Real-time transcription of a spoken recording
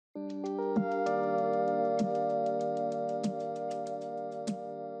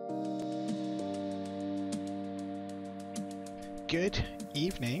Good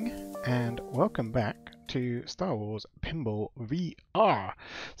evening and welcome back to Star Wars Pinball VR.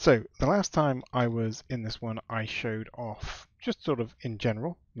 So the last time I was in this one I showed off just sort of in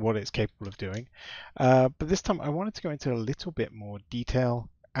general what it's capable of doing, but this time I wanted to go into a little bit more detail,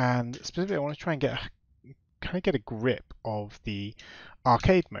 and specifically I want to try and get a grip of the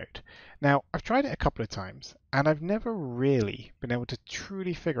arcade mode. Now I've tried it a couple of times and I've never really been able to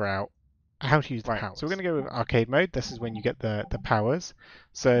truly figure out how to use the powers. So we're going to go with arcade mode. This is when you get the powers.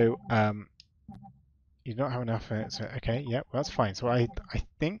 So you don't have enough. So, okay, yeah, well, that's fine. So I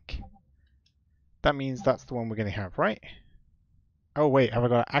think that means that's the one we're going to have, right? Oh wait, have I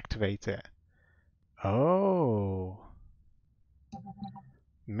got to activate it? Oh,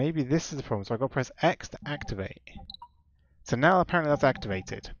 maybe this is the problem. So I've got to press X to activate. So now apparently that's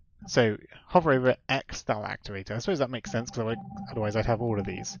activated. So hover over X, that'll activate it. I suppose that makes sense because otherwise I'd have all of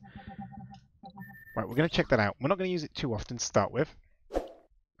these. Right, we're going to check that out. We're not going to use it too often to start with,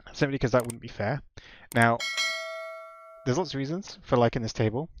 simply because that wouldn't be fair. Now, there's lots of reasons for liking this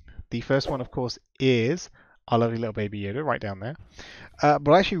table. The first one, of course, is our lovely little baby Yoda right down there.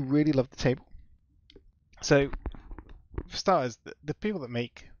 But I actually really love the table. So, for starters, the people that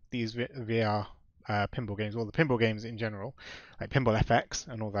make these VR pinball games, or the pinball games in general, like Pinball FX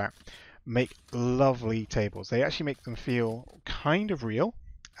and all that, make lovely tables. They actually make them feel kind of real.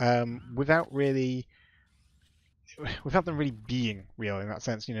 Without them really being real in that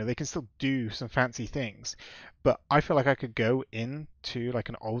sense. You know, they can still do some fancy things, but I feel like I could go into like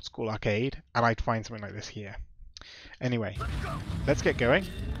an old school arcade and I'd find something like this here. Anyway, let's get going.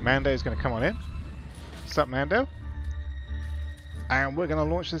 Mando's going to come on in. What's up, Mando? And we're going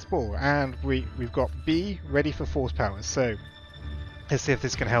to launch this ball, and we've got B ready for force powers, so let's see if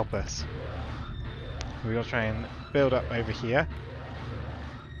this can help us. We've got to try and build up over here.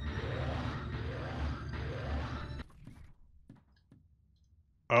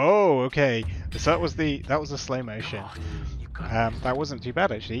 Oh, okay. So that was the slow motion. That wasn't too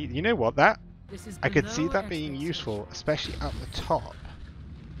bad actually. You know what? I could see that being useful, especially up the top,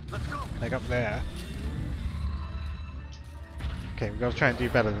 like up there. Okay, we've got to try and do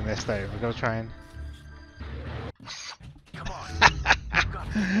better than this though. We've got to try and.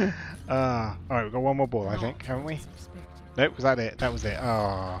 All right, we've got one more ball, I think, haven't we? Nope, was that it? That was it.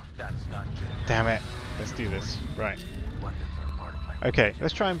 Oh, damn it. Let's do this. Right. Okay,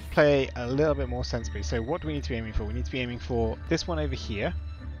 let's try and play a little bit more sensibly. So what do we need to be aiming for? We need to be aiming for this one over here.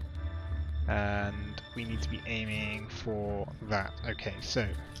 And we need to be aiming for that. Okay, so...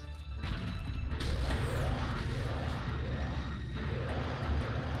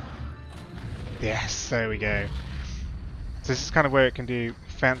 yes, there we go. So this is kind of where it can do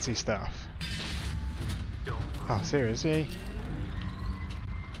fancy stuff. Oh, seriously?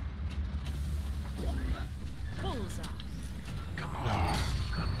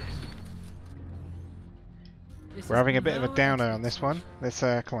 We're having a bit of a downer on this one. Let's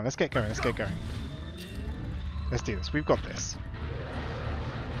come on, let's get going, let's get going. Let's do this, we've got this.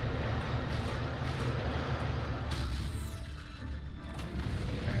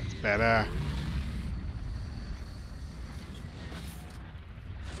 That's better.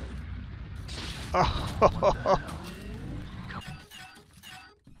 Oh.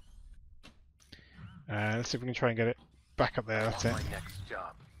 Let's see if we can try and get it back up there, that's it.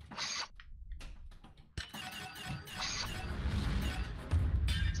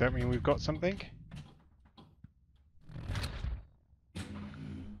 Does that mean we've got something?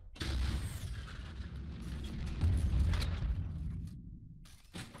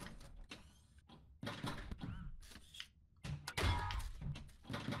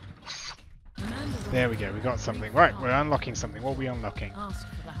 There we go, we got something. Right, we're unlocking something. What are we unlocking?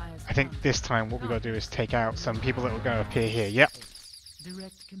 I think this time what we've got to do is take out some people that will go appear here. Yep.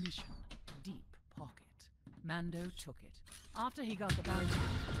 Direct commission. Deep pocket. Mando took it. After he got the bounty,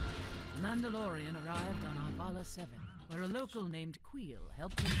 the Mandalorian arrived on Arvala 7, where a local named Queel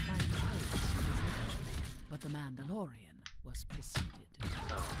helped him find clothes for his mission. But the Mandalorian was preceded.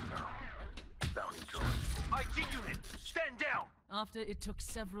 Oh no. Bounty droid. IT unit, stand down! After it took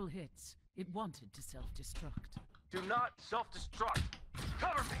several hits, it wanted to self-destruct. Do not self-destruct!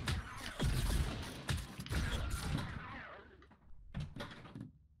 Cover me!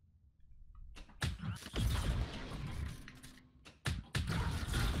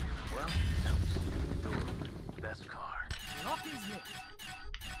 Well, best car. Lock is lit.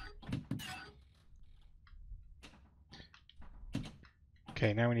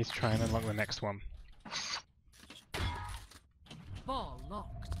 Okay, now we need to try and unlock the next one. Ball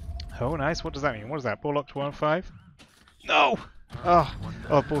locked. Oh, nice. What does that mean? What is that? Ball locked 1-5? No! Oh,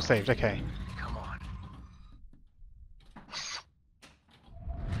 ball saved. Okay. Come on.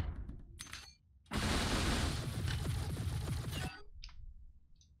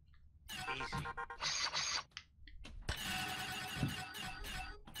 easy.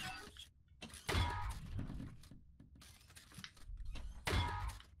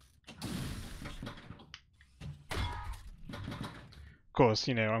 Of course,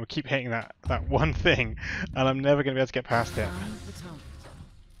 you know, I keep hitting that one thing, and I'm never going to be able to get past it. Find the target.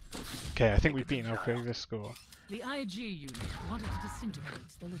 Okay, I think we've beaten our previous score. The IG unit wanted to disintegrate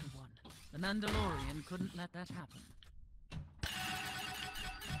the little one. The Mandalorian couldn't let that happen.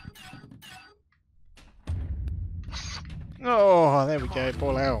 Oh, there we go,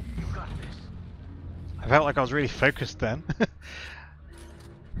 ball out. You got this. I felt like I was really focused then.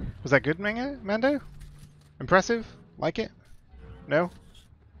 Was that good, Mando? Impressive? Like it? No?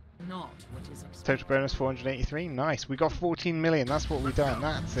 Not what is expected. Total bonus 483. Nice. We got 14 million. That's what we've done.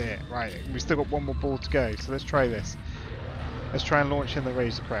 That's it. Right. We still got one more ball to go. So let's try this. Let's try and launch in the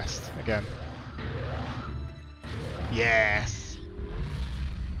Razor Crest again. Yes.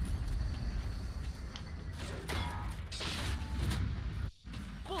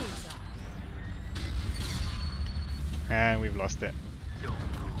 Bullseye. And we've lost it.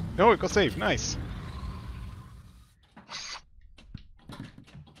 Oh, it got saved. Nice.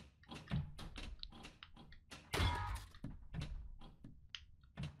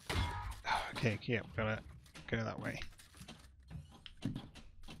 Okay, yep, gotta go that way.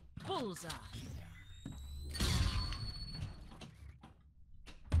 Bullseye.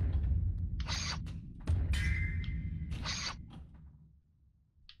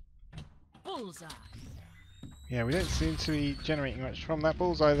 Bullseye. Yeah, we don't seem to be generating much from that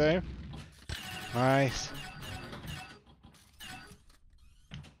bullseye though. Nice.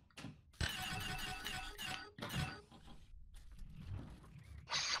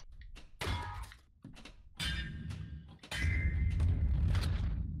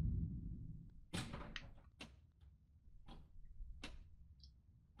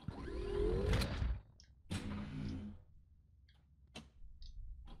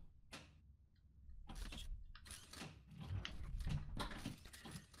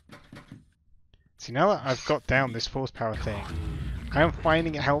 See, now that I've got down this force power thing, I am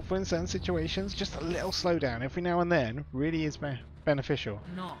finding it helpful in certain situations. Just a little slowdown every now and then really is beneficial.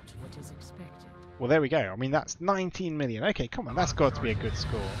 Not what is expected. Well, there we go. I mean, that's 19 million. Okay, come on, that's got to be a good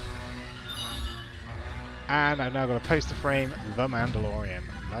score. And I've now got a poster frame, The Mandalorian.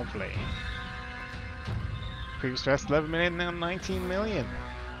 Lovely. Previous stress 11 million, now 19 million.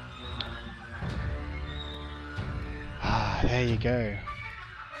 Ah, there you go.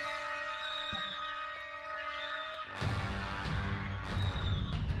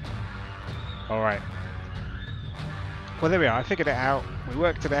 Alright. Well, there we are. I figured it out. We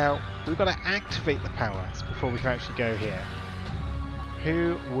worked it out. We've got to activate the powers before we can actually go here.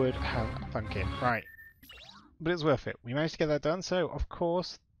 Who would have thunk it? Right. But it's worth it. We managed to get that done. So, of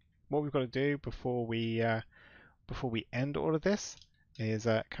course, what we've got to do before we end all of this is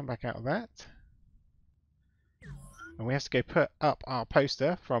come back out of that. And we have to go put up our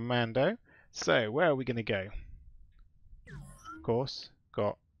poster from Mando. So, where are we going to go? Of course,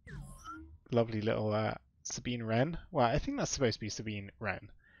 got lovely little Sabine Wren. Well, I think that's supposed to be Sabine Wren.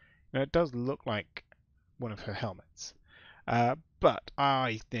 Now, it does look like one of her helmets. But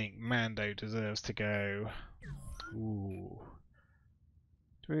I think Mando deserves to go. Ooh.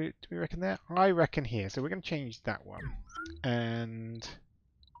 Do we reckon there? I reckon here. So we're going to change that one. And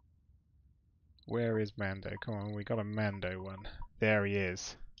where is Mando? Come on, we got a Mando one. There he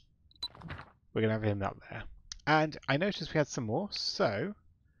is. We're going to have him up there. And I noticed we had some more, so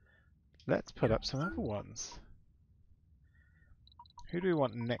let's put up some other ones. Who do we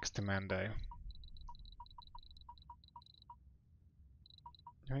want next to Mando?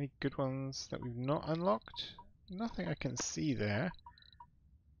 Any good ones that we've not unlocked? Nothing I can see there.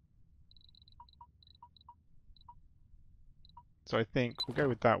 So I think we'll go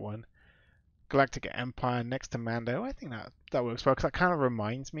with that one. Galactic Empire next to Mando. I think that works well because that kind of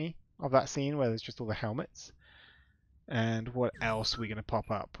reminds me of that scene where there's just all the helmets. And what else are we going to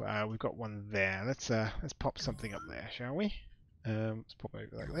pop up? We've got one there. Let's pop something up there, shall we? Let's pop over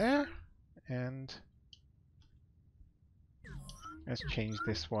like there, and let's change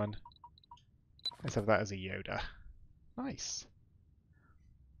this one. Let's have that as a Yoda. Nice.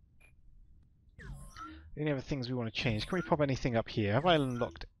 Any other things we want to change? Can we pop anything up here? Have I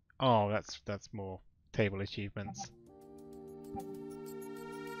unlocked? Oh, that's more table achievements.